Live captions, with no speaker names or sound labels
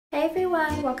Hey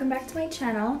everyone, welcome back to my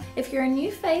channel. If you're a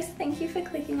new face, thank you for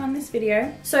clicking on this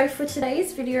video. So for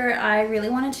today's video, I really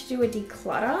wanted to do a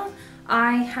declutter.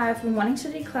 I have been wanting to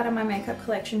declutter my makeup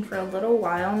collection for a little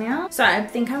while now. So I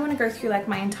think I want to go through like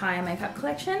my entire makeup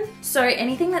collection. So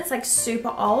anything that's like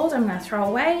super old, I'm going to throw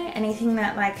away. Anything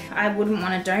that like I wouldn't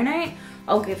want to donate,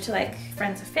 I'll give to like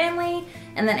friends or family.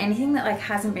 And then anything that like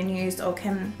hasn't been used or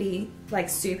can be like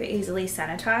super easily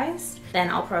sanitized, then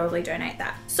I'll probably donate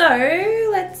that. So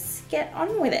let's get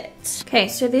on with it. Okay,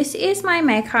 so this is my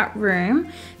makeup room.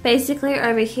 Basically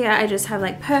over here I just have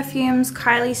like perfumes,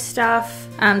 Kylie stuff,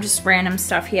 just random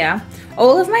stuff here.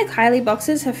 All of my Kylie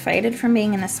boxes have faded from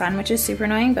being in the sun, which is super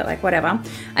annoying, but like whatever.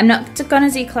 I'm not gonna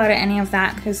declutter any of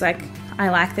that because like I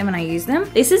like them and I use them.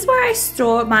 This is where I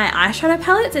store my eyeshadow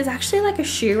palettes. It's actually like a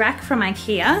shoe rack from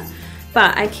IKEA,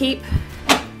 but I keep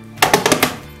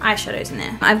eyeshadows in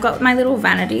there. I've got my little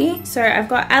vanity, so I've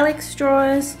got Alex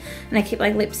drawers and I keep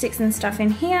like lipsticks and stuff in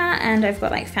here, and I've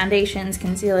got like foundations,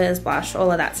 concealers, blush,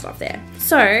 all of that stuff there.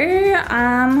 So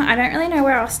I don't really know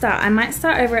where I'll start. I might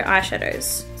start over at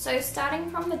eyeshadows. So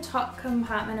starting from the top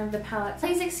compartment of the palette,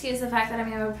 please excuse the fact that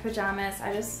I'm in my pajamas.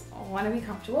 I just want to be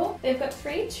comfortable. We've got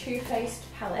three Too Faced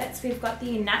palettes. We've got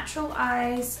the Natural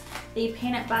Eyes, the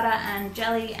Peanut Butter and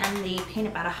Jelly, and the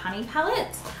Peanut Butter Honey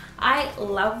palette. I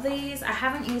love these. I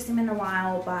haven't used them in a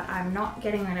while, but I'm not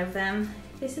getting rid of them.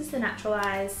 This is the Natural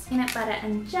Eyes, Peanut Butter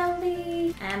and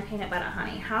Jelly, and Peanut Butter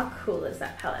Honey. How cool is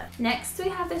that palette? Next we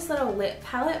have this little lip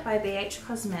palette by BH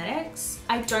Cosmetics.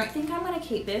 I don't think I'm gonna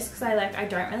keep this because I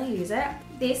don't really use it.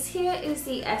 This here is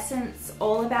the Essence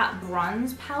All About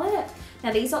Bronze palette.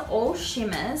 Now these are all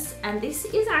shimmers and this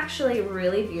is actually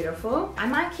really beautiful. I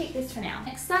might keep this for now.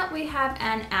 Next up we have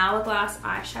an Hourglass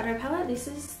eyeshadow palette. This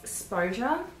is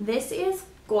Exposure. This is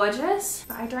gorgeous,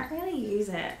 but I don't really use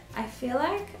it. I feel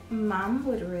like Mum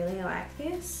would really like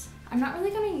this. I'm not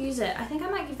really going to use it. I think I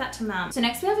might give that to Mum. So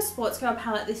next we have a Sports Girl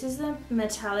palette. This is the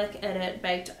Metallic Edit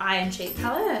Baked Eye and Cheek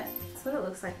palette. That's what it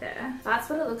looks like there. That's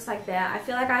what it looks like there. I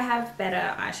feel like I have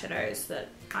better eyeshadows that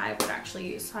I would actually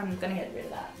use, so I'm gonna get rid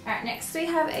of that. Alright, next we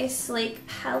have a Sleek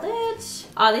palette.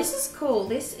 Oh, this is cool.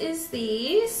 This is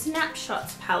the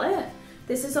Snapshots palette.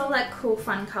 This is all like cool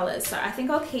fun colors, so I think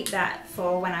I'll keep that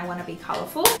for when I want to be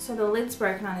colorful. So the lid's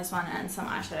broken on this one and some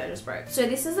eyeshadow just broke. So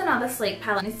this is another Sleek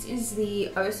palette. This is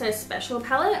the Oh So Special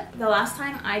palette. The last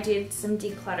time I did some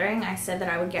decluttering, I said that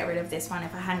I would get rid of this one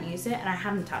if I hadn't used it, and I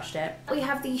haven't touched it. We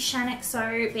have the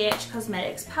Shaaanxo BH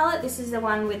Cosmetics palette. This is the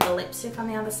one with the lipstick on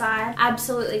the other side.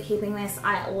 Absolutely keeping this.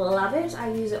 I love it.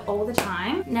 I use it all the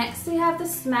time. Next we have the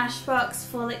Smashbox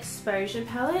Full Exposure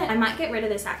palette. I might get rid of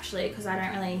this actually because I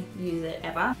don't really use it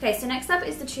ever. Okay, so next up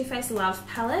is the Too Faced Love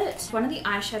palette. One of the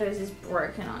eyeshadows is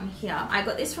broken on here. I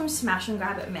got this from Smash and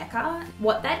Grab at Mecca.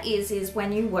 What that is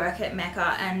when you work at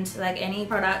Mecca and like any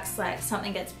products, like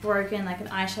something gets broken, like an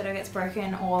eyeshadow gets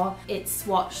broken or it's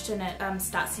swatched and it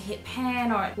starts to hit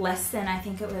pan or less than, I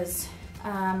think it was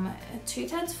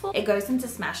 2/3 full. It goes into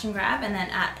Smash and Grab, and then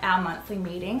at our monthly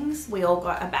meetings we all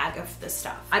got a bag of the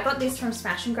stuff. I got this from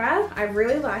Smash and Grab. I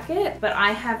really like it, but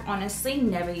I have honestly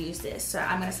never used this, so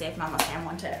I'm gonna see if Mum or Sam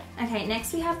want it. Okay,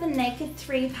 next we have the Naked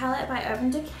 3 palette by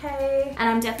Urban Decay, and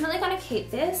I'm definitely gonna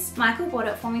keep this. Michael bought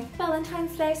it for me for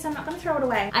Valentine's Day, so I'm not gonna throw it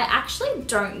away. I actually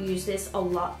don't use this a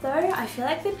lot though. I feel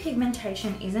like the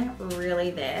pigmentation isn't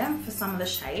really there for some of the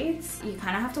shades. You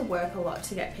kind of have to work a lot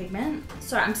to get pigment,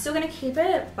 so I'm still gonna keep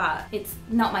it, but it's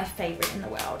not my favorite in the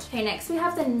world. Okay, next we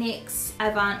have the NYX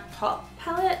Avant Pop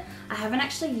palette. I haven't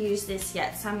actually used this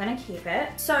yet, so I'm gonna keep it.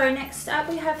 So next up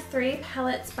we have 3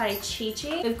 palettes by Chi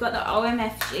Chi. We've got the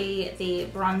OMFG, the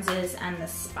bronzers, and the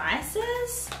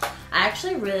spices. I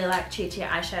actually really like Chi Chi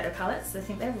eyeshadow palettes. I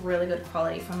think they're really good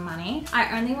quality for money.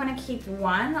 I only want to keep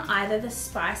one, either the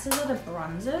spices or the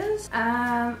bronzers.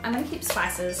 I'm gonna keep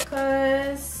spices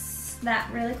because that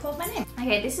really called my name.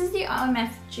 Okay, this is the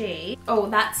OMFG. Oh,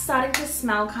 that's starting to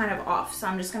smell kind of off, so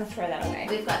I'm just gonna throw that away.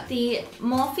 We've got the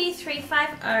Morphe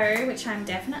 350, which I'm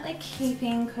definitely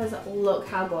keeping because look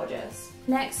how gorgeous.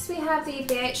 Next we have the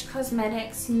BH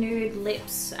Cosmetics Nude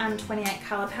Lips 28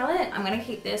 color palette. I'm gonna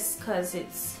keep this because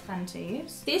it's fun to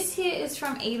use. This here is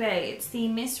from eBay. It's the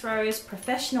Miss Rose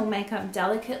Professional Makeup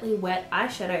Delicately Wet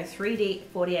Eyeshadow 3D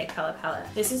 48 color palette.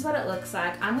 This is what it looks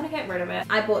like. I'm gonna get rid of it.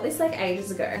 I bought this like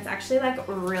ages ago. It's actually like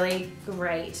really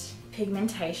great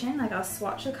pigmentation. Like I'll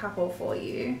swatch a couple for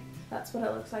you. That's what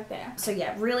it looks like there. So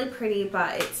yeah, really pretty,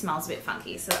 but it smells a bit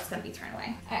funky, so that's gonna be thrown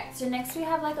away. Alright, so next we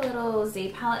have like a little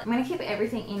Z palette. I'm gonna keep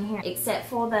everything in here except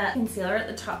for the concealer at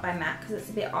the top by MAC because it's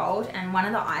a bit old, and one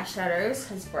of the eyeshadows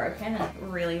has broken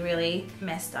and really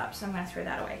messed up, so I'm gonna throw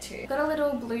that away too. Got a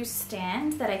little blue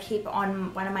stand that I keep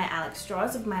on one of my Alex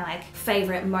drawers of my like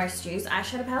favorite most used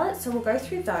eyeshadow palettes, so we'll go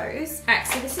through those. Alright,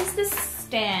 so this is this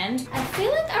stand. I feel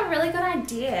like a really good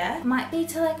idea might be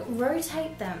to like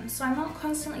rotate them so I'm not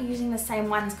constantly using the same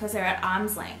ones because they're at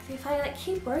arm's length. If I like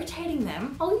keep rotating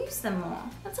them, I'll use them more.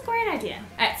 That's a great idea.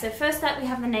 Alright, so first up we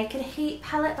have the Naked Heat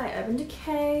palette by Urban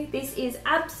Decay. This is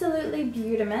absolutely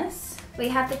beautimous. We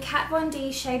have the Kat Von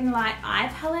D Shade and Light Eye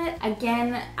Palette.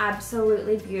 Again,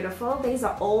 absolutely beautiful. These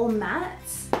are all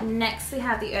mattes. Next we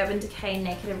have the Urban Decay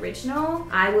Naked Original.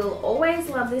 I will always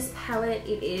love this palette.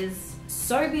 It is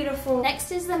so beautiful.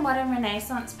 Next is the Modern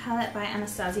Renaissance palette by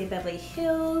Anastasia Beverly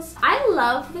Hills. I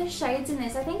love the shades in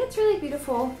this. I think it's really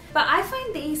beautiful, but I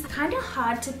find these kind of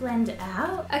hard to blend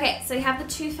out. Okay, so we have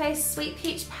the Too Faced Sweet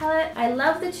Peach palette. I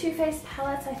love the Too Faced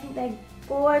palettes. I think they're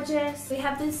gorgeous. We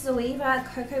have this Zoeva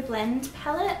Cocoa Blend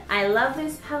palette. I love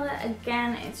this palette.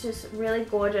 Again, it's just really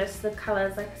gorgeous. The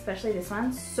colors, like especially this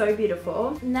one, so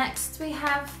beautiful. Next, we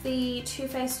have the Too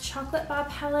Faced Chocolate Bar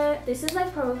palette. This is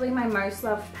like probably my most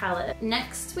loved palette.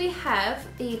 Next, we have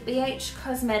the BH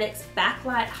Cosmetics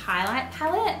Backlight Highlight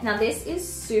palette. Now this is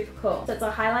super cool. So it's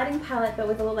a highlighting palette, but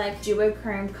with all like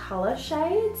duochrome color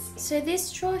shades. So this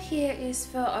drawer here is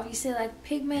for obviously like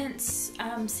pigments,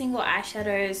 single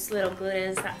eyeshadows, little glitters,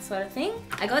 that sort of thing.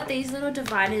 I got these little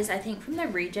dividers, I think from the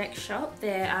Reject shop.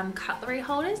 They're cutlery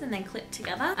holders and they clip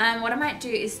together. What I might do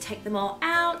is take them all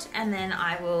out and then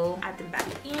I will add them back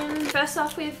in. First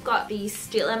off, we've got the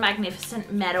Stila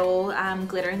Magnificent Metal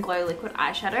Glitter and Glow Liquid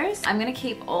Eyeshadows. I'm gonna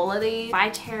keep all of these. By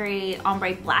Terry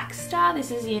Ombre Black Star.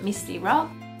 This is your Misty Rock.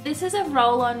 This is a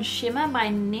Roll-On Shimmer by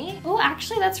NYX. Oh,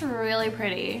 actually that's really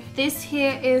pretty. This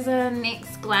here is a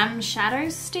NYX Glam Shadow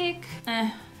Stick.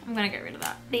 I'm gonna get rid of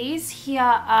that. These here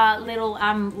are little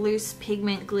loose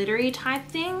pigment glittery type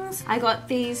things. I got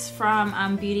these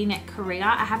from Beauty Net Korea.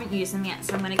 I haven't used them yet,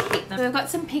 so I'm gonna keep them. So I've got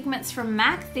some pigments from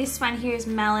MAC. This one here is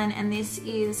Melon and this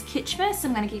is Kitschmas.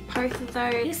 I'm gonna keep both of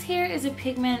those. This here is a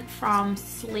pigment from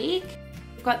Sleek.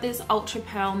 We've got this Ultra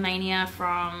Pearl Mania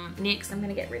from NYX. I'm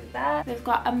gonna get rid of that. We've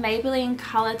got a Maybelline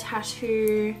Color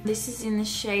Tattoo. This is in the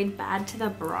shade Bad to the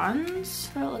Bronze.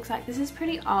 What it looks like. This is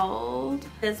pretty old.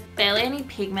 There's barely any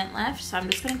pigment left, so I'm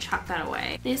just gonna chuck that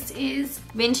away. This is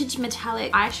Vintage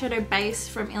Metallic Eyeshadow Base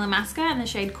from Illamasqua in the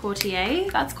shade Courtier.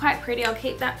 That's quite pretty. I'll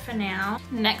keep that for now.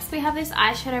 Next, we have this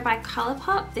eyeshadow by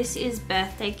Colourpop. This is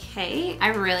Birthday Cake. I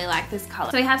really like this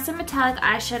color. So we have some metallic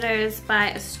eyeshadows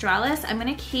by Australis. I'm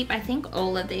gonna keep, I think,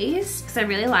 all of these because I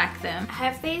really like them. I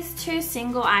have these two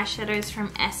single eyeshadows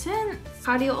from Essence,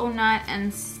 Party All Night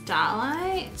and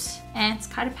Starlight. And it's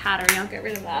kind of powdery, I'll get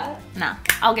rid of that. Nah,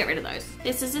 I'll get rid of those.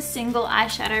 This is a single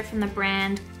eyeshadow from the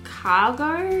brand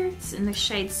Cargo. It's in the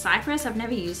shade Cypress. I've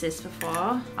never used this before.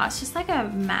 Oh, it's just like a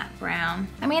matte brown.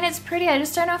 I mean, it's pretty. I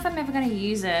just don't know if I'm ever going to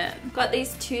use it. Got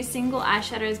these two single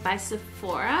eyeshadows by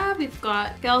Sephora. We've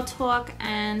got Girl Talk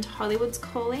and Hollywood's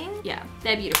Calling. Yeah,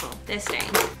 they're beautiful. They're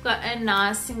staying. Got a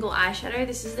NARS single eyeshadow.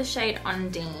 This is the shade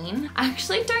Undine. I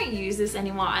actually don't use this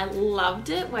anymore. I loved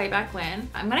it way back when.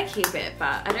 I'm going to keep it,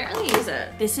 but I don't really use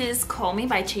it. This is Call Me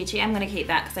by Chi Chi. I'm going to keep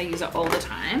that because I use it all the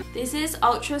time. This is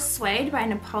Ultra Suede by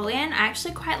Napoleon. I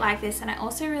actually quite like this, and I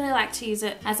also really like to use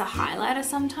it as a highlighter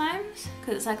sometimes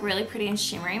because it's like really pretty and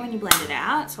shimmery when you blend it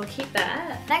out, so I'll keep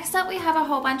that. Next up, we have a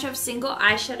whole bunch of single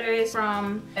eyeshadows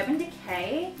from Urban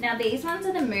Decay. Now these ones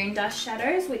are the Moon Dust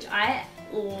shadows, which I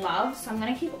love, so I'm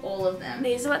gonna keep all of them.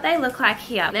 These are what they look like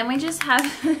here. Then we just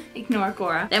have ignore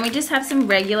Cora. Then we just have some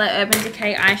regular Urban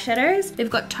Decay eyeshadows. We've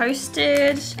got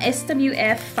Toasted,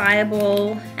 SWF,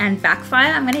 Fireball, and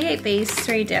Backfire. I'm gonna keep these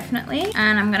three definitely,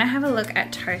 and I'm gonna have a look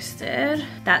at Toasted.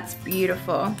 That's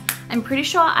beautiful. I'm pretty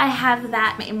sure I have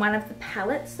that in one of the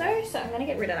palettes though, so I'm gonna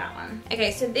get rid of that one.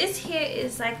 Okay, so this here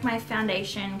is like my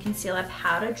foundation concealer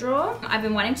powder drawer. I've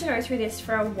been wanting to go through this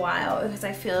for a while because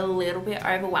I feel a little bit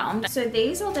overwhelmed. So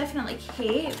these I'll definitely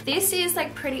keep. This is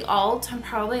like pretty old, so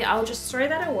I'll just throw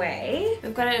that away.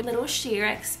 We've got a little Sheer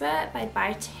Expert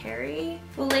by Terry.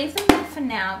 We'll leave them there for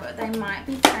now, but they might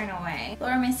be thrown away.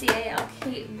 Laura Mercier, I'll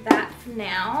keep that for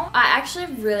now. I actually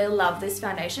really love this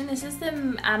foundation. This is the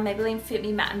Maybelline Fit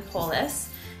Me Matte and Poreless.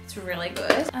 It's really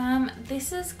good.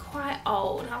 This is quite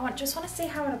old. I just want to see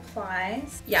how it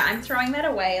applies. Yeah, I'm throwing that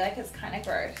away, like it's kind of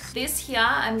gross. This here,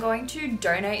 I'm going to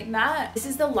donate that. This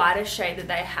is the lightest shade that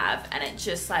they have, and it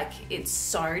just like, it's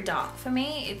so dark for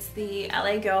me. It's the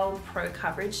LA Girl Pro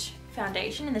Coverage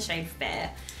foundation in the shade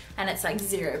Fair. and it's like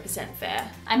 0%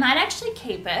 fair. I might actually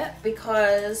keep it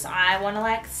because I want to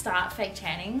like start fake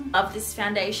tanning. Love this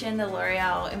foundation, the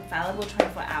L'Oreal Infallible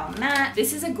 24-Hour Matte.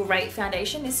 This is a great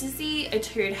foundation. This is the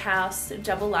Etude House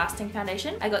Double Lasting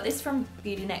Foundation. I got this from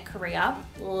BeautyNet Korea.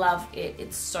 Love it.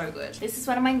 It's so good. This is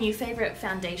one of my new favorite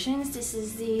foundations. This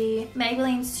is the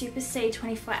Maybelline Super C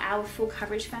 24-Hour Full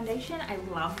Coverage Foundation. I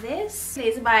love this.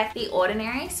 These are by The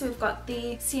Ordinary. So we've got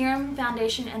the Serum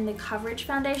Foundation and the Coverage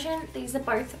Foundation. These are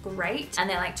both great and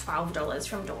they're like $12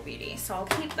 from Door Beauty. So I'll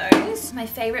keep those. My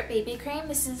favorite BB cream.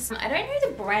 This is, I don't know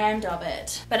the brand of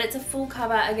it, but it's a full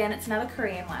cover. Again, it's another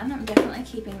Korean one. I'm definitely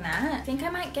keeping that. I think I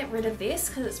might get rid of this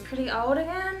because it's pretty old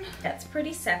again. That's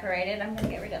pretty separated. I'm gonna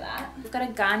get rid of that. We've got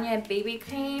a Garnier BB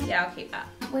cream. Yeah, I'll keep that.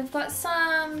 We've got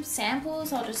some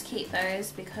samples. I'll just keep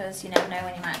those because you never know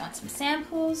when you might want some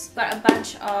samples. Got a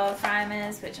bunch of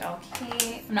primers, which I'll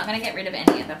keep. I'm not gonna get rid of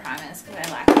any of the primers because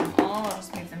I like them all. I'll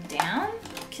just move them down.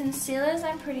 Concealers,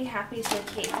 I'm pretty happy to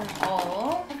keep them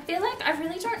all. I feel like I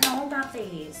really don't know about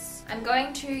these. I'm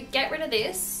going to get rid of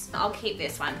this. I'll keep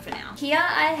this one for now. Here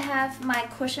I have my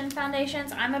cushion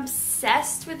foundations. I'm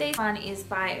obsessed with these. One is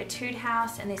by Etude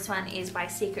House and this one is by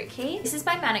Secret Key. This is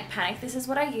by Manic Panic. This is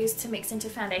what I use to mix into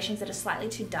foundations that are slightly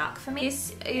too dark for me.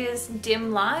 This is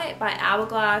Dim Light by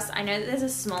Hourglass. I know that there's a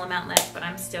small amount left, but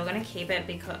I'm still gonna keep it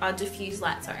because, Diffuse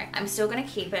Light, sorry. I'm still gonna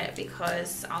keep it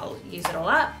because I'll use it all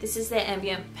up. This is their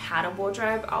Ambient Powder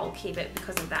Wardrobe. I'll keep it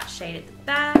because of that shade at the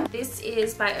back. This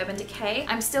is by Urban Decay.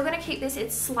 I'm still gonna keep this.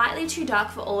 It's slightly too dark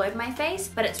for all over my face,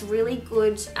 but it's really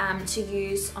good to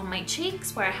use on my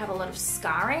cheeks where I have a lot of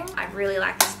scarring. I really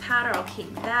like this powder. I'll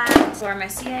keep that. Laura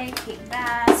Mercier, keep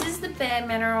that. This is the Bare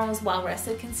Minerals Well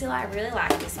Rested Concealer. I really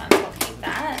like this one, so I'll keep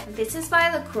that. This is by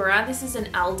Lacura. This is an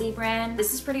Aldi brand.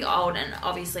 This is pretty old and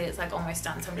obviously it's like almost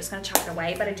done, so I'm just gonna chuck it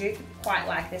away, but I do quite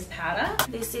like this powder.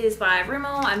 This is by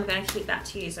Rimmel. I'm gonna keep that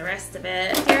to use the rest of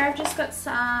it. Here I've just got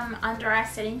some under eye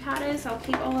setting powders. I'll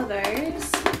keep all of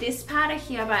those. This powder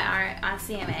here by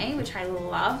RCMA, which I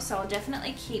love, so I'll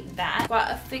definitely keep that.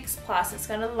 Got a Fix Plus. It's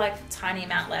got a like tiny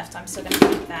amount left. I'm still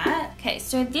gonna keep that. Okay,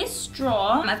 so this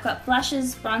drawer, I've got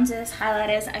blushes, bronzers,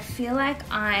 highlighters. I feel like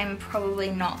I'm probably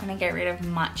not gonna get rid of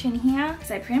much in here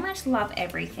because I pretty much love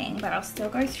everything, but I'll still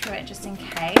go through it just in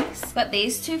case. Got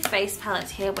these two face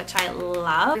palettes here, which I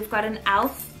love. We've got an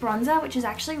e.l.f. bronzer, which is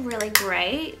actually really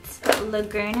great. Got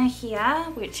Laguna here,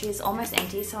 which is almost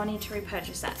empty, so I need to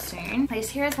repurchase that soon. This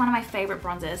here is one of my favorite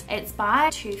bronzers. It's by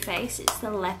Too Faced. It's the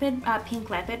leopard, pink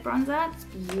leopard bronzer. It's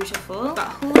beautiful.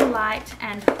 Got Hula Light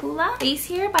and Hula. These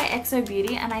here are by XO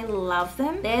Beauty, and I love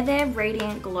them. They're their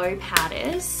Radiant Glow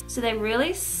powders. So they're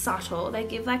really subtle. They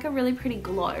give like a really pretty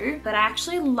glow, but I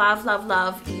actually love, love,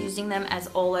 love using them as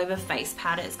all over face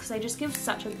powders because they just give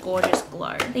such a gorgeous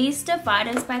glow. These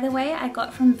dividers, by the way, I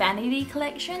got from Vanity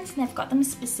Collections, and they've got them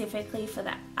specifically for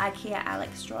the IKEA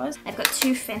Alex drawers. I've got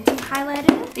two Fenty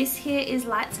highlighters. This here is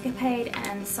Lightscapade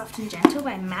and Soft and Gentle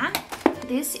by MAC.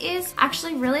 This is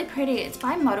actually really pretty. It's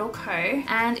by Model Co.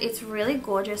 and it's really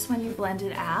gorgeous when you blend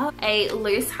it out. A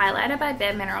loose highlighter by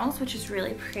Bare Minerals, which is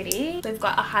really pretty. We've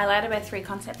got a highlighter by 3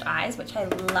 Concept Eyes, which I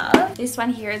love. This one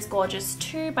here is gorgeous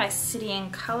too, by City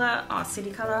and Color. Oh,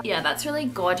 City Color. Yeah, that's really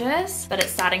gorgeous, but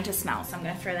it's starting to smell, so I'm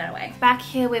gonna throw that away. Back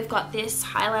here, we've got this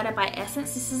highlighter by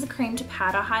Essence. This is a cream to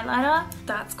powder highlighter.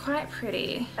 That's quite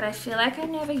pretty, but I feel like I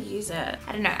never use it.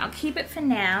 I don't know, I'll keep it for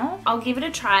now. I'll give it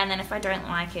a try, and then if I don't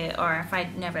like it, or if I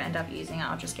never end up using it,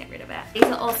 I'll just get rid of it. These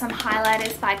are all some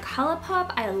highlighters by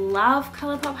ColourPop. I love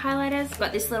ColourPop highlighters.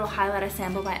 Got this little highlighter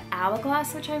sample by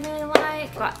Hourglass, which I really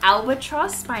like. Got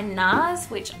Albatross by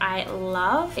NARS, which I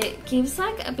love. It gives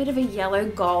like a bit of a yellow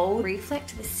gold reflect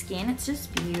to the skin. It's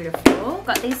just beautiful.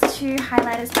 Got these two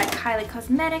highlighters by Kylie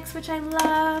Cosmetics, which I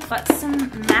love. Got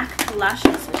some MAC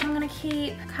blushes, which I'm gonna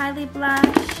keep. Kylie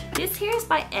blush. This here is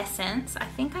by Essence. I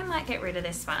think I might get rid of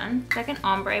this one. It's like an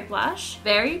ombre blush.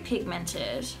 Very pigmented.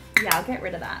 Yeah, I'll get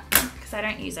rid of that because I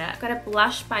don't use it. Got a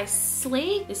blush by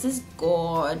Sleek. This is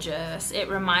gorgeous. It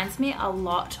reminds me a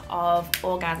lot of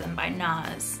Orgasm by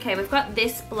NARS. Okay, we've got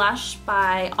this blush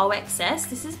by OXS.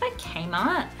 This is by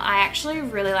Kmart. I actually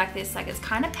really like this. Like, it's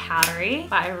kind of powdery,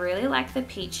 but I really like the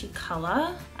peachy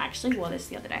color. I actually wore this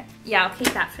the other day. Yeah, I'll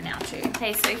keep that for now too.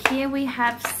 Okay, so here we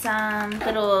have some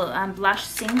little blush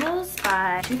singles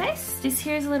by Too Faced. This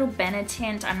here is a little Benna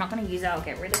tint. I'm not gonna use it, I'll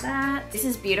get rid of that. This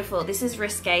is beautiful. This is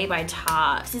Risque by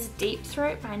Tarte. This is Deep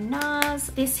Throat by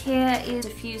NARS. This here is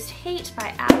Diffused Heat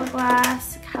by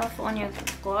Hourglass. California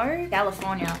Glow.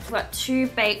 California. We've got two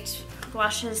baked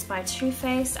blushes by Too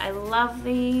Faced. I love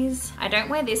these. I don't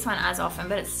wear this one as often,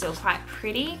 but it's still quite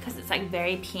pretty because it's like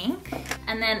very pink.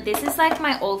 And then this is like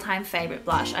my all-time favorite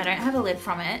blush. I don't have a lid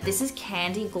from it. This is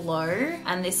Candy Glow,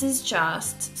 and this is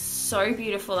just so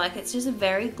beautiful. Like, it's just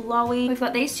very glowy. We've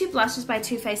got these two blushes by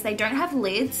Too Faced. They don't have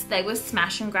lids. They were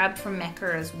smash and grab from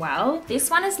Mecca as well. This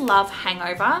one is Love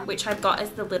Hangover, which I've got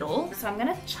as the little, so I'm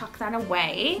gonna chuck that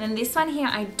away. And this one here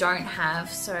I don't have,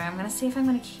 so I'm gonna see if I'm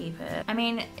gonna keep it. I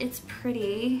mean, it's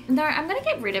pretty. No, I'm gonna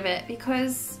get rid of it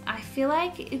because I feel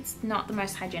like it's not the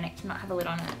most hygienic to not have a lid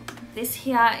on it. This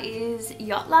here is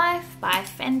Yacht Life by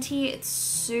Fenty. It's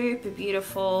super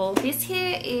beautiful. This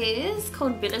here is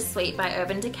called Bittersweet by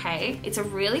Urban Decay. It's a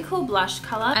really cool blush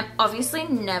color. I'm obviously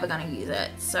never gonna use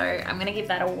it, so I'm gonna give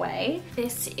that away.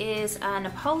 This is a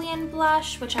Napoleon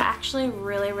blush, which I actually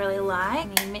really like.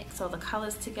 And you mix all the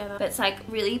colors together. But it's like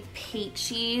really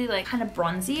peachy, like kind of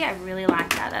bronzy. I really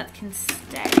like that. That can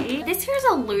stay. This here is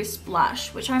a loose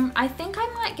blush, which I think I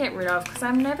might get rid of because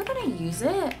I'm never gonna use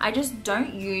it. I just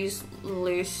don't use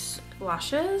loose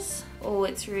blushes. Oh,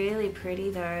 it's really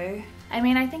pretty though. I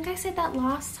mean, I think I said that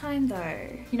last time though.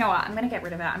 You know what? I'm gonna get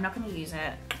rid of it. I'm not gonna use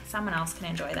it. Someone else can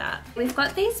enjoy that. We've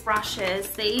got these brushes.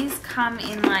 These come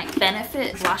in like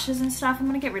Benefit blushes and stuff. I'm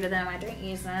gonna get rid of them. I don't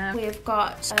use them. We've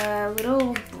got a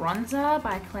little bronzer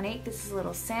by Clinique. This is a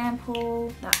little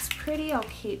sample. That's pretty. I'll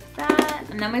keep that.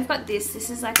 And then we've got this. This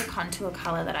is like a contour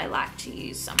color that I like to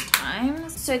use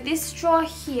sometimes. So this drawer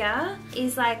here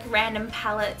is like random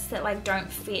palettes that like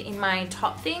don't fit in my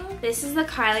top thing. This is the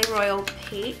Kylie Royal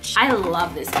Peach. I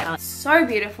love this palette. So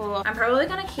beautiful. I'm probably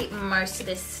gonna keep most of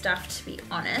this stuff, to be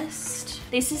honest.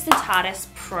 This is the Tarte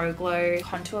Pro Glow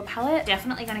contour palette.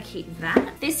 Definitely gonna keep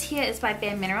that. This here is by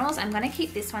Bare Minerals. I'm gonna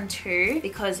keep this one too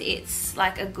because it's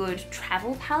like a good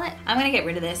travel palette. I'm gonna get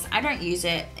rid of this. I don't use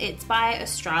it. It's by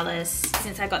Australis.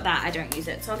 Since I got that, I don't use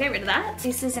it, so I'll get rid of that.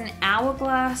 This is an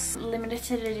Hourglass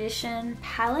limited edition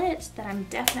palette that I'm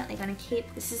definitely gonna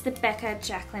keep. This is the Becca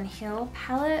Jaclyn Hill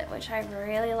palette, which I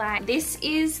really like. This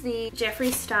is the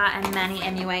Jeffree Star and Manny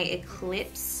MUA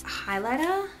Eclipse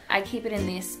highlighter. I keep it in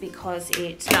this because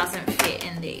it doesn't fit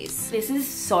in these. This is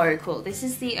so cool. This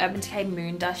is the Urban Decay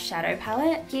Moon Dust Shadow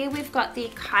Palette. Here we've got the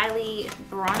Kylie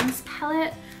Bronze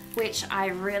Palette, which I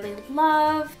really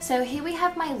love. So here we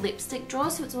have my lipstick drawer,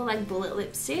 so it's all like bullet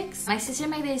lipsticks. My sister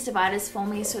made these dividers for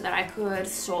me so that I could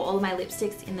store all of my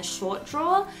lipsticks in the short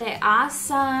drawer. There are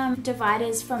some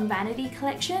dividers from Vanity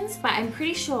Collections, but I'm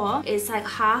pretty sure it's like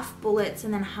half bullets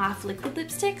and then half liquid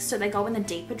lipsticks, so they go in the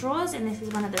deeper drawers, and this is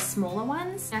one of the smaller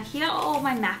ones. Now here are all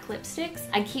my MAC lipsticks.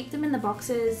 I keep them in the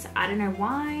boxes. I don't know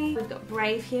why. We've got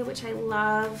Brave here, which I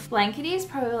love. Blankety is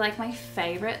probably like my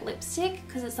favorite lipstick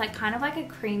because it's like kind of like a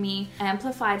creamy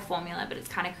amplified formula, but it's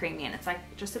kind of creamy and it's like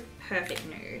just a perfect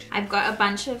nude. I've got a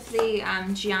bunch of the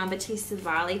Giambattista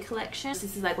Varley collection.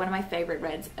 This is like one of my favorite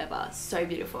reds ever. So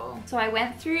beautiful. So I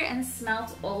went through and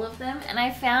smelled all of them, and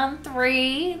I found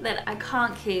 3 that I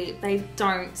can't keep. They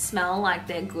don't smell like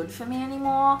they're good for me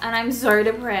anymore, and I'm so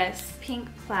depressed. Pink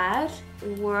Plaid,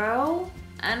 Whirl,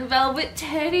 and Velvet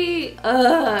Teddy.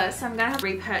 Ugh. So I'm gonna have to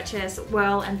repurchase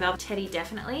Whirl and Velvet Teddy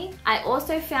definitely. I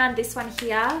also found this one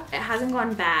here. It hasn't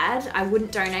gone bad. I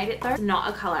wouldn't donate it though. It's not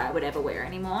a color I would ever wear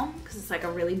anymore because it's like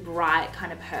a really bright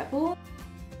kind of purple.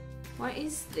 What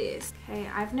is this? Okay,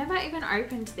 I've never even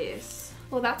opened this.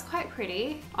 Well, that's quite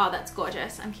pretty. Oh, that's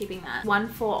gorgeous. I'm keeping that.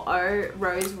 140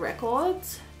 Rose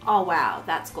Records. Oh wow,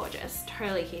 that's gorgeous.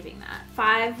 Totally keeping that.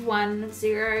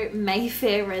 510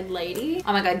 Mayfair Red Lady.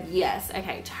 Oh my god, yes.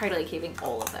 Okay, totally keeping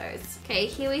all of those. Okay,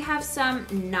 here we have some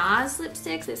NARS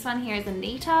lipsticks. This one here is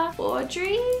Anita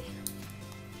Audrey.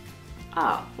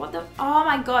 Oh, what the? Oh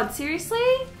my god, seriously?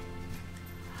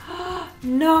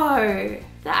 No.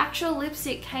 The actual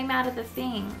lipstick came out of the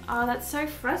thing. Oh, that's so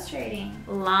frustrating.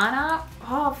 Lana.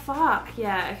 Oh, fuck.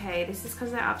 Yeah, okay. This is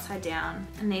because they're upside down.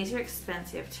 And these are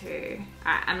expensive too.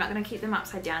 Alright, I'm not going to keep them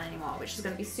upside down anymore, which is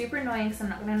going to be super annoying because I'm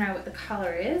not going to know what the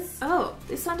color is. Oh,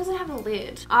 this one doesn't have a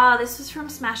lid. Oh, this was from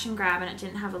Smash and Grab and it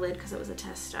didn't have a lid because it was a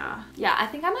tester. Yeah, I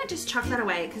think I might just chuck that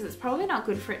away because it's probably not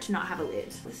good for it to not have a lid.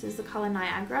 This is the color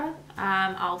Niagara.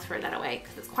 I'll throw that away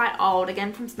because it's quite old.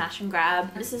 Again, from Smash and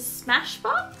Grab. This is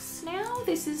Smashbox now.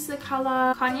 This is the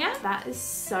color Cognac. That is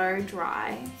so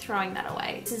dry. Throwing that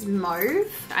away. This is Mauve.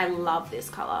 I love this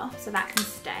color, so that can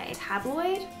stay.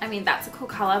 Tabloid. I mean, that's a cool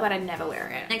color, but I'd never wear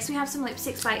it. Next, we have some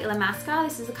lipsticks by Illamasqua.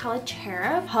 This is the color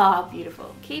Cherub. Oh,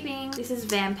 beautiful. Keeping. This is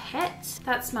Vampette.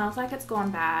 That smells like it's gone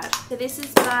bad. So this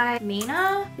is by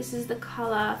Mina. This is the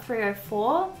color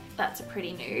 304. That's a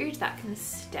pretty nude, that can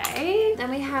stay. Then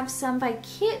we have some by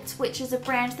Kit, which is a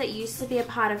brand that used to be a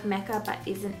part of Mecca but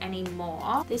isn't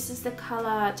anymore. This is the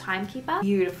color Timekeeper.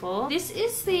 Beautiful. This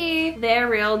is the They're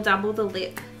Real Double the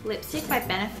Lip lipstick by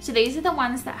Benefit. So these are the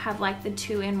ones that have like the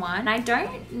 2-in-1. I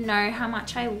don't know how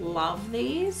much I love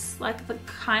these. Like the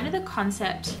kind of the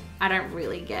concept I don't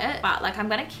really get, but like I'm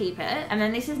gonna keep it. And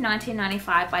then this is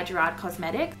 1995 by Gerard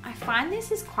Cosmetics. I find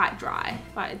this is quite dry,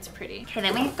 but it's pretty. Okay,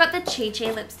 then we've got the Chi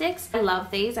Chi lipsticks. I love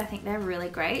these. I think they're really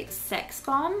great. Sex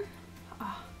Bomb.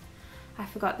 Oh, I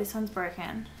forgot this one's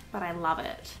broken, but I love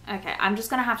it. Okay, I'm just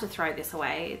gonna have to throw this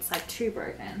away. It's like too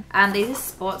broken. These are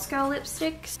Sports Girl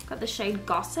lipsticks. Got the shade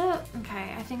Gossip.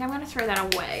 Okay, I think I'm gonna throw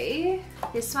that away.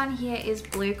 This one here is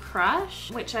Blue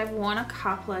Crush, which I've worn a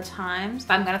couple of times,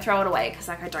 but I'm gonna throw it away because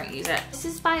like I don't use it. This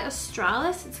is by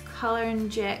Australis. It's a Color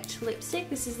Inject lipstick.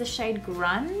 This is the shade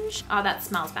Grunge. Oh, that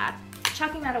smells bad.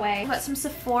 Chucking that away. I've got some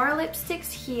Sephora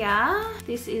lipsticks here.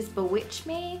 This is Bewitch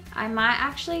Me. I might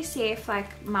actually see if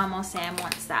like Mum or Sam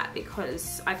wants that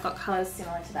because I've got colors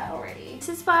similar to that already. This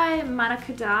is by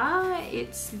Marakada.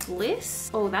 It's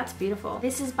Bliss. Oh, that's beautiful.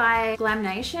 This is by Glam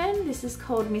Nation. This is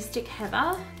called Mystic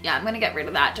Heather. Yeah, I'm gonna get rid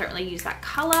of that. Don't really use that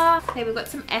color. Okay, we've got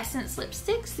some Essence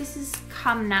lipsticks. This is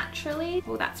Come Naturally.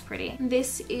 Oh, that's pretty.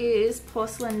 This is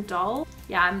Porcelain Doll.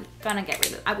 Yeah, I'm gonna get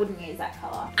rid of it. I wouldn't use that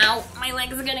color. Ow, my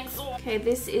legs are getting sore. Okay,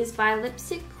 this is by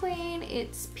Lipstick Queen.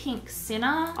 It's Pink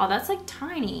Sinner. Oh, that's like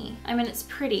tiny. I mean, it's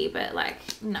pretty, but like,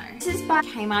 no. This is by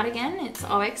Kmart again. It's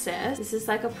OXS. This is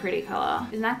like a pretty color.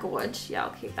 Isn't that gorgeous? Yeah,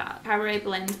 I'll keep that. Cabaret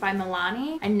Blends by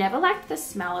Milani. I never liked the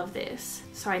smell of this,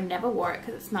 so I never wore it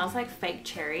because it smells like fake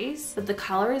cherries, but the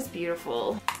color is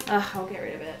beautiful. Ugh, I'll get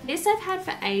rid of it. This I've had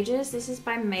for ages. This is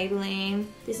by Maybelline.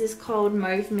 This is called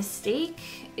Mauve Mystique.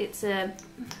 It's a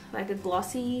like a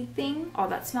glossy thing. Oh,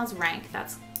 that smells rank.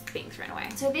 That's being thrown away.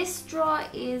 So this drawer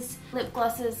is lip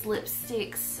glosses,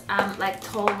 lipsticks, like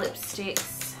tall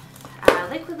lipsticks,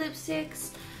 liquid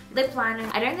lipsticks, lip liners.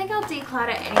 I don't think I'll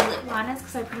declutter any lip liners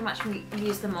because I pretty much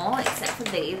use them all except for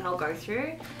these I'll go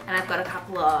through, and I've got a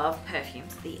couple of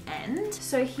perfumes at the end.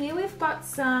 So here we've got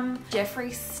some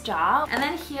Jeffree Star, and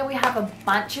then here we have a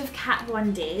bunch of Kat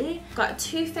Von D. Got a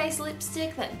Too Faced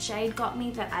lipstick that Jade got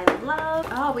me that I love.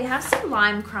 Oh, we have some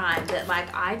Lime Crime that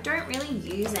like I don't really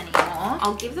use anymore.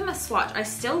 I'll give them a swatch. I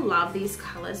still love these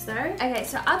colors though. Okay,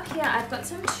 so up here I've got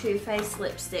some Too Faced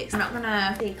lipsticks. I'm not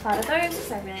gonna declutter those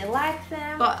because I really like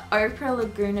them. Got Oprah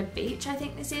Laguna Beach, I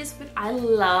think this is, but I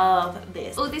love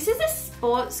this. Oh, this is a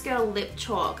Sports Girl lip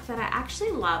chalk that I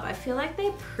actually love. I feel like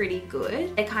they're pretty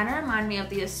good. They kind of remind me of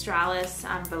the Australis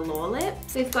Velour lip.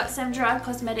 We've got some Gerard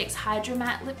Cosmetics Hydro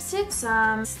Matte lipstick,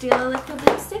 some Stila liquid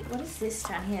lipstick. What is this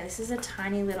down here? This is a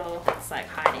tiny little, it's like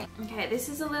hiding. Okay, this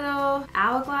is a little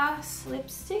Hourglass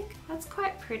lipstick. That's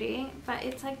quite pretty, but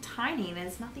it's like tiny.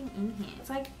 There's nothing in here. It's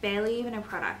like barely even a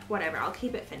product. Whatever, I'll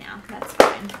keep it for now. That's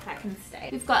fine, that can stay.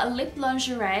 We've got a Lip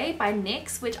Lingerie by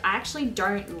NYX, which I actually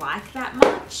don't like that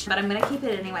much, but I'm gonna keep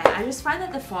it anyway. I just find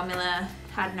that the formula,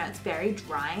 I don't know, it's very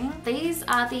drying. These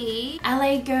are the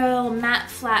LA Girl Matte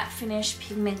Flat Finish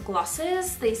Pigment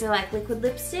Glosses. These are like liquid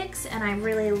lipsticks, and I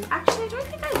really, actually I don't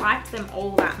think I liked them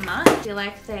all that much. I feel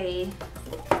like they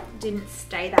didn't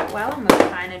stay that well and were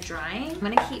kind of drying. I'm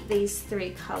gonna keep these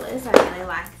three colors. I really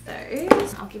like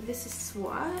those. I'll give this a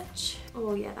swatch.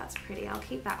 Oh yeah, that's pretty. I'll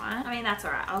keep that one. I mean, that's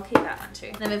all right. I'll keep that one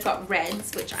too. Then we've got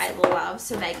reds, which I love,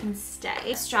 so they can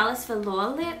stay. Australis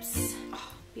Velour lips.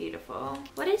 Oh, beautiful.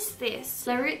 What is this?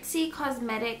 Larizzi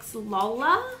Cosmetics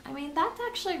Lola. I mean, that's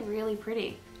actually really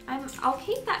pretty. I'll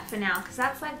keep that for now because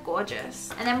that's like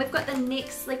gorgeous. And then we've got the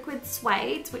NYX Liquid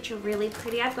Suedes, which are really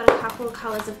pretty. I've got a couple of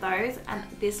colors of those, and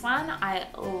this one I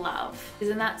love.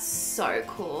 Isn't that so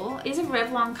cool? These are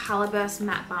Revlon Color Burst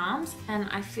Matte Balms, and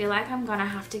I feel like I'm gonna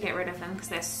have to get rid of them because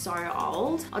they're so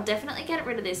old. I'll definitely get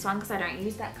rid of this one because I don't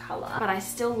use that color, but I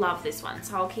still love this one,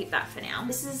 so I'll keep that for now.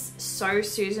 This is So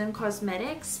Susan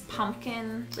Cosmetics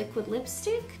Pumpkin Liquid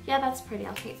Lipstick. Yeah, that's pretty.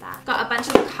 I'll keep that. Got a bunch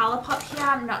of ColourPop here.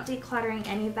 I'm not decluttering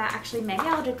any of that. Actually, maybe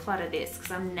I'll declutter this because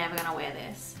I'm never gonna wear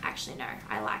this. Actually, no,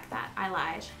 I like that. I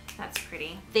lied. That's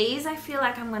pretty. These I feel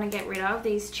like I'm gonna get rid of.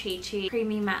 These Chi Chi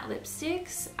Creamy Matte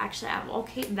Lipsticks. Actually, I'll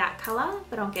keep that color,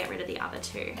 but I'll get rid of the other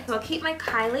two. So I'll keep my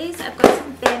Kylie's. I've got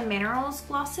some Bare Minerals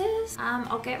glosses.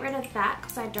 I'll get rid of that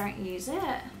because I don't use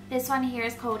it. This one here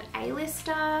is called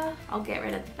A-Lister. I'll get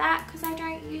rid of that because I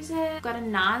don't use it. Got a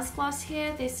NARS gloss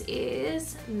here. This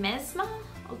is Mesmer.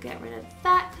 I'll get rid of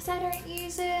that because I don't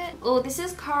use it. Oh, this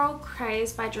is Coral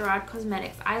Craze by Gerard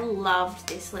Cosmetics. I loved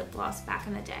this lip gloss back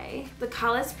in the day. The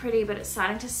color's pretty, but it's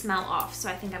starting to smell off, so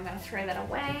I think I'm gonna throw that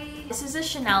away. This is a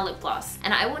Chanel lip gloss,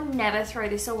 and I will never throw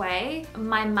this away.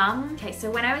 My mum, okay, so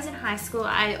when I was in high school,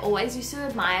 I always used to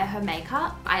admire her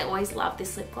makeup. I always loved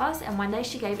this lip gloss, and one day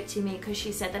she gave it to me because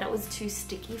she said that it was too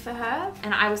sticky for her,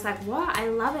 and I was like, what? I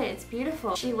love it, it's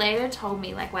beautiful. She later told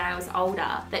me, like when I was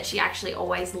older, that she actually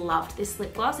always loved this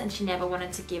lip gloss and she never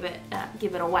wanted to give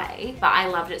it away, but I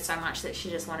loved it so much that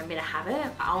she just wanted me to have it.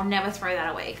 I'll never throw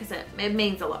that away because it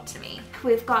means a lot to me.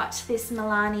 We've got this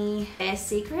Milani Bare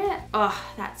Secret.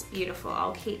 Oh, that's beautiful.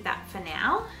 I'll keep that for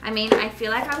now. I mean, I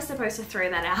feel like I was supposed to throw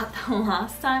that out the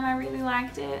last time. I really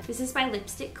liked it. This is by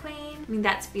Lipstick Queen. I mean,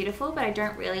 that's beautiful, but I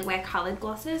don't really wear colored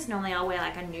glosses. Normally I'll wear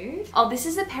like a nude. Oh, this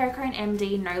is a Perricone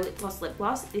MD No Lip Gloss lip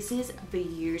gloss. This is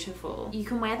beautiful. You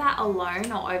can wear that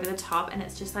alone or over the top and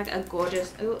it's just like a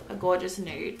gorgeous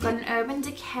nude. Got an Urban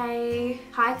Decay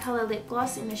high color lip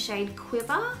gloss in the shade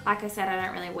Quiver. Like I said, I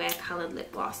don't really wear colored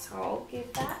lip gloss, so I'll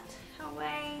give that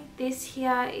away. This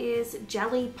here is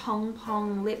Jelly Pong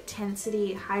Pong Lip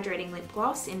Tensity Hydrating Lip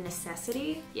Gloss in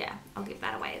Necessity. Yeah, I'll give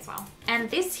that away as well. And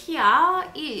this here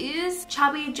is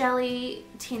Chubby Jelly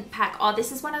Tint Pack. Oh,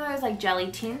 this is one of those like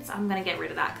jelly tints. I'm gonna get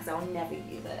rid of that because I'll never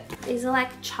use it. These are like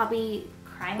chubby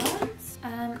crayons.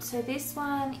 So this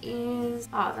one is,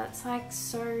 oh, that's like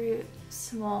so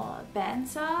small.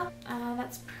 Bansa.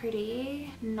 That's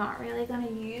pretty. Not really gonna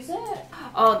use it.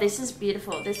 Oh, this is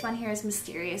beautiful. This one here is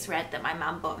Mysterious Red that my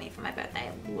mum bought me for my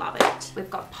birthday. Love it. We've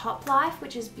got Pop Life,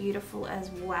 which is beautiful as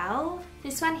well.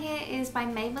 This one here is by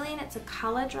Maybelline. It's a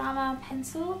color drama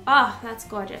pencil. Oh, that's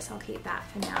gorgeous. I'll keep that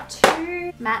for now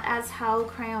too. Matte as Hell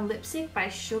Crayon Lipstick by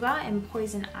Sugar in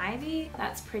Poison Ivy.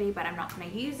 That's pretty, but I'm not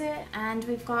gonna use it. And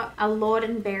we've got a Lord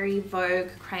and Berry Vogue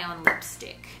Crayon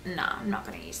Lipstick. No, I'm not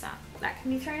gonna use that. That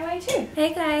can be thrown away too.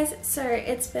 Hey guys, so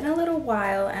it's been a little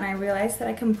while and I realized that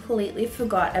I completely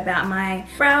forgot about my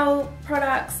brow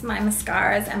products, my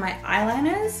mascaras and my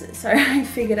eyeliners. So I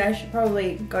figured I should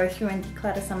probably go through and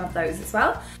declutter some of those as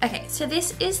well. Okay, so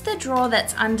this is the drawer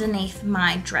that's underneath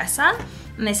my dresser.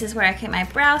 And this is where I keep my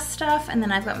brow stuff, and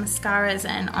then I've got mascaras,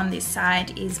 and on this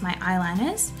side is my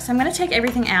eyeliners. So I'm gonna take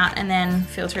everything out and then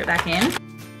filter it back in.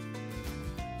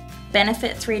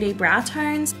 Benefit 3D Brow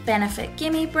Tones, Benefit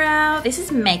Gimme Brow. This is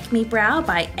Make Me Brow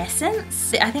by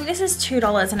Essence. I think this is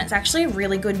 $2 and it's actually a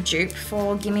really good dupe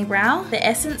for Gimme Brow. The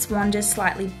Essence wand is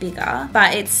slightly bigger,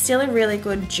 but it's still a really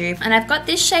good dupe. And I've got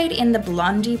this shade in the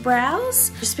Blondie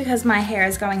Brows, just because my hair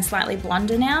is going slightly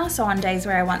blonder now, so on days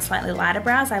where I want slightly lighter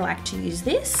brows, I like to use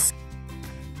this.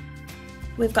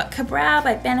 We've got Ka-Brow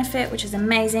by Benefit, which is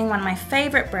amazing, one of my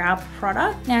favorite brow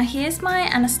products. Now here's my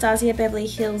Anastasia Beverly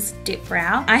Hills Dip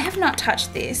Brow. I have not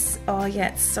touched this. Oh yeah,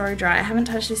 it's so dry. I haven't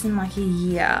touched this in like a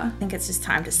year. I think it's just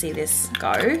time to see this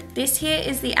go. This here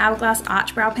is the Hourglass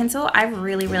Arch Brow Pencil. I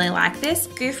really like this.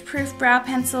 Goof Proof Brow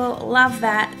Pencil, love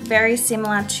that. Very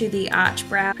similar to the Arch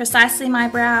Brow. Precisely My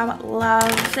Brow,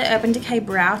 love the Urban Decay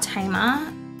Brow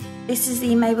Tamer. This is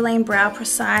the Maybelline Brow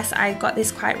Precise. I got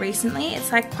this quite recently.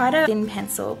 It's like quite a thin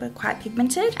pencil, but quite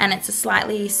pigmented. And it's a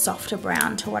slightly softer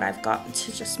brown to what I've got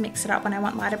to just mix it up when I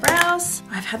want lighter brows.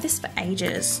 I've had this for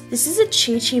ages. This is a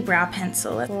Chi Chi Brow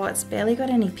Pencil. Oh, it's barely got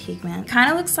any pigment. Kind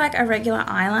of looks like a regular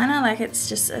eyeliner, like it's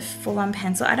just a full-on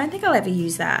pencil. I don't think I'll ever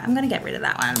use that. I'm gonna get rid of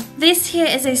that one. This here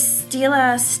is a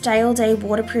Stila Stale Day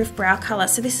Waterproof Brow Color.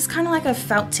 So this is kind of like a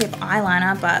felt tip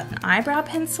eyeliner, but an eyebrow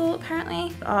pencil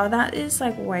apparently. Oh, that is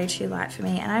like way too light for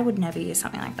me and I would never use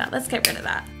something like that. Let's get rid of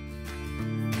that.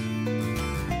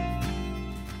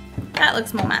 That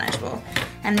looks more manageable.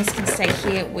 And this can stay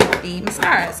here with the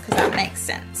mascaras because that makes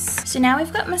sense. So now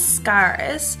we've got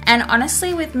mascaras, and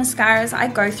honestly with mascaras I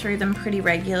go through them pretty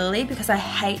regularly because I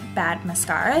hate bad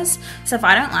mascaras. So if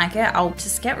I don't like it, I'll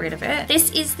just get rid of it. This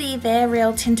is the They're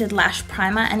Real Tinted Lash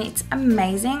Primer and it's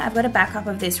amazing. I've got a backup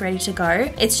of this ready to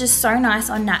go. It's just so nice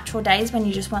on natural days when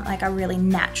you just want like a really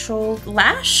natural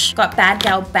lash. Got Bad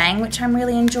Gal Bang, which I'm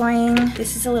really enjoying.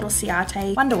 This is a little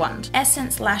Ciate Wonder Wand.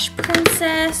 Essence Lash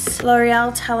Princess,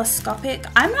 L'Oreal Telescopic.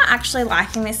 I'm not actually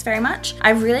liking this very much. I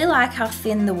really like how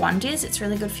thin the wand is. It's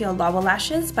really good for your lower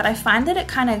lashes, but I find that it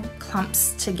kind of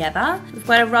clumps together. We've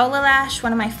got a Roller Lash,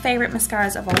 one of my favorite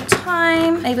mascaras of all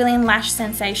time. Maybelline Lash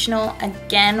Sensational,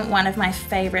 again, one of my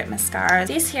favorite mascaras.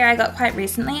 This here I got quite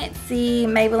recently. It's the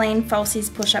Maybelline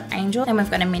Falsies Push Up Angel, and we've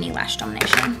got a mini lash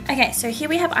domination. Okay, so here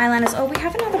we have eyeliners. Oh, we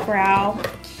have another brow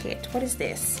kit. What is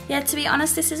this? Yeah, to be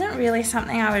honest, this isn't really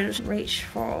something I would reach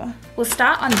for. We'll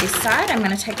start on this side. I'm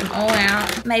gonna take them all out.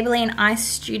 Maybelline Ice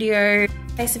Studio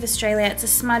Face of Australia. It's a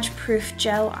smudge proof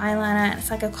gel eyeliner.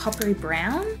 It's like a coppery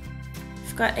brown.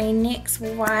 We've got a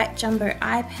NYX white jumbo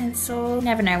eye pencil. You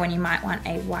never know when you might want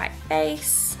a white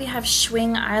base. We have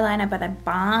Schwing eyeliner by the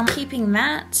Balm. Keeping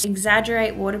that.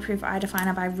 Exaggerate waterproof eye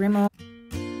definer by Rimmel.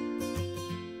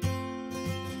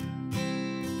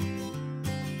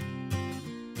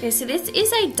 Okay, so this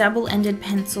is a double-ended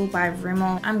pencil by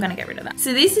Rimmel. I'm gonna get rid of that.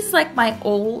 So this is like my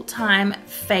all-time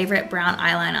favorite brown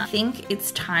eyeliner. I think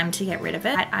it's time to get rid of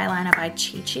it. White eyeliner by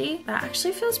Chi Chi. That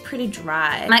actually feels pretty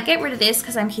dry. I might get rid of this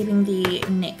because I'm keeping the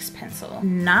NYX pencil.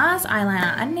 NARS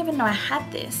eyeliner. I didn't even know I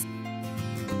had this.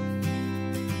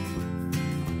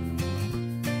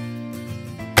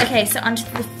 Okay, so onto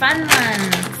the fun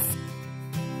ones.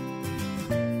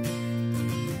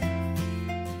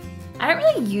 I don't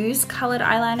really use colored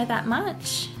eyeliner that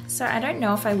much, so I don't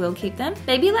know if I will keep them.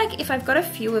 Maybe like if I've got a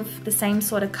few of the same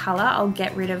sort of color, I'll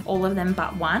get rid of all of them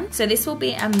but one. So this will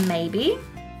be a maybe.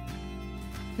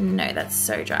 No, that's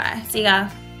so dry. See ya.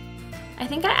 I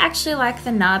think I actually like the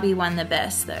Nabi one the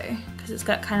best though, because it's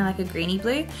got kind of like a greeny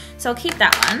blue. So I'll keep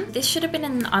that one. This should have been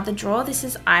in the other drawer. This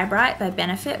is Eye Bright by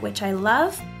Benefit, which I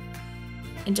love.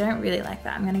 I don't really like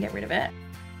that. I'm gonna get rid of it.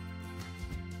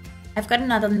 I've got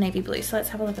another navy blue, so let's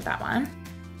have a look at that one.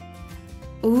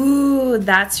 Ooh,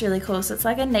 that's really cool. So it's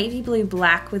like a navy blue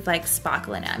black with like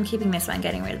sparkle in it. I'm keeping this one,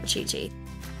 getting rid of the Chi Chi.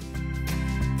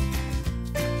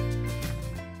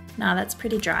 No, that's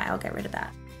pretty dry. I'll get rid of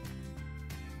that.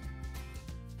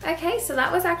 Okay, so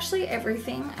that was actually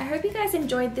everything. I hope you guys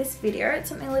enjoyed this video. It's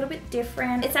something a little bit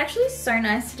different. It's actually so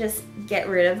nice to just get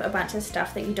rid of a bunch of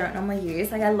stuff that you don't normally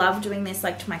use. Like I love doing this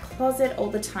like to my closet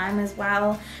all the time as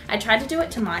well. I tried to do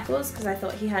it to Michael's because I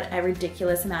thought he had a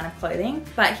ridiculous amount of clothing,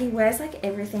 but he wears like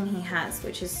everything he has,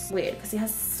 which is weird because he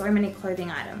has so many clothing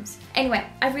items. Anyway,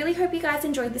 I really hope you guys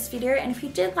enjoyed this video, and if you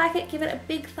did like it, give it a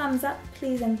big thumbs up,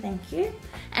 please and thank you.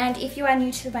 And if you are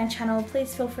new to my channel,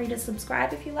 please feel free to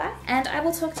subscribe if you like, and I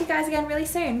will talk to you guys again really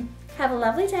soon. Have a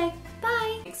lovely day.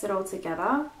 Bye. Mix it all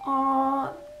together.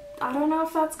 Oh, I don't know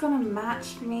if that's gonna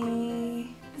match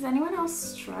me. Is anyone else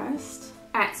stressed?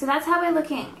 Alright, so that's how we're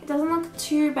looking. It doesn't look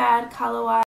too bad color-wise.